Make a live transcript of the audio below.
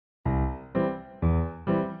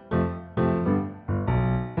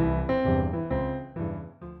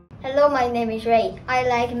Hello, my name is Ray. I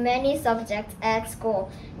like many subjects at school,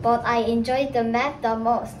 but I enjoy the math the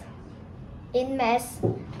most. In math,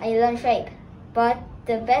 I learn shape, but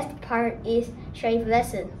the best part is shape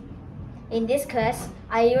lesson. In this class,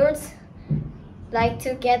 I would like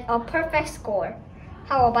to get a perfect score.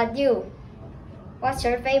 How about you? What's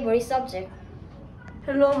your favorite subject?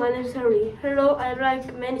 Hello, my name is Harry. Hello, I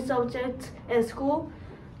like many subjects at school,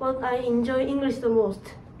 but I enjoy English the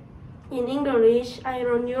most. In English, I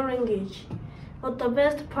learn new language, but the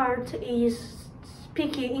best part is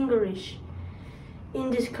speaking English. In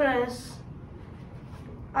this class,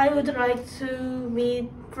 I would like to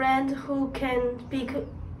meet friends who can speak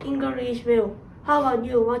English well. How about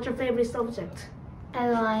you? What's your favorite subject?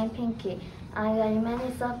 Hello, I'm Pinky. I like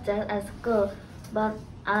many subjects at school, but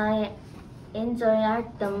I enjoy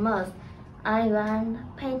art the most. I learn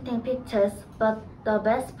painting pictures, but the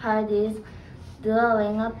best part is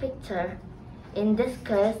drawing a picture. In this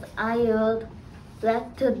class, I would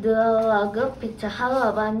like to draw a good picture. How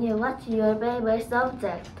about you? What's your favorite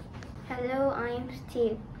subject? Hello, I'm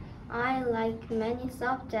Steve. I like many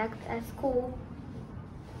subjects at school,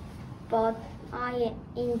 but I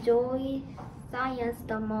enjoy science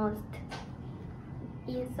the most.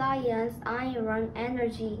 In science, I learn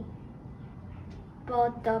energy,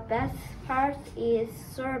 but the best part is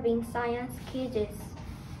solving science quizzes.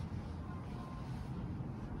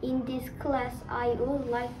 In this class, I would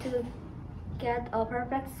like to get a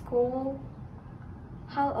perfect score.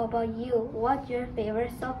 How about you? What's your favorite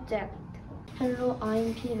subject? Hello,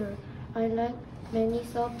 I'm Peter. I like many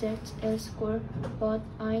subjects at school, but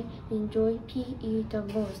I enjoy PE the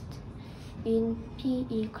most. In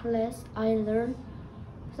PE class, I learn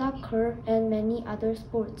soccer and many other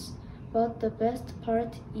sports, but the best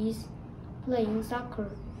part is playing soccer.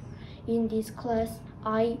 In this class,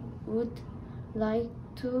 I would like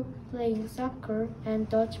to play soccer and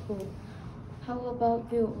dodgeball. How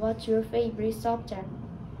about you? What's your favorite subject?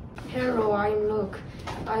 Hello, I'm Luke.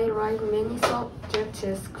 I like many subjects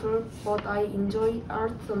at school, but I enjoy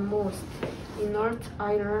art the most. In art,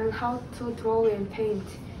 I learn how to draw and paint.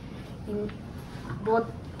 But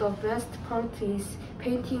the best part is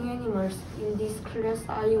painting animals. In this class,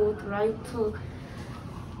 I would like to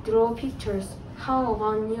draw pictures. How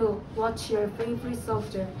about you? What's your favorite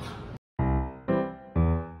subject?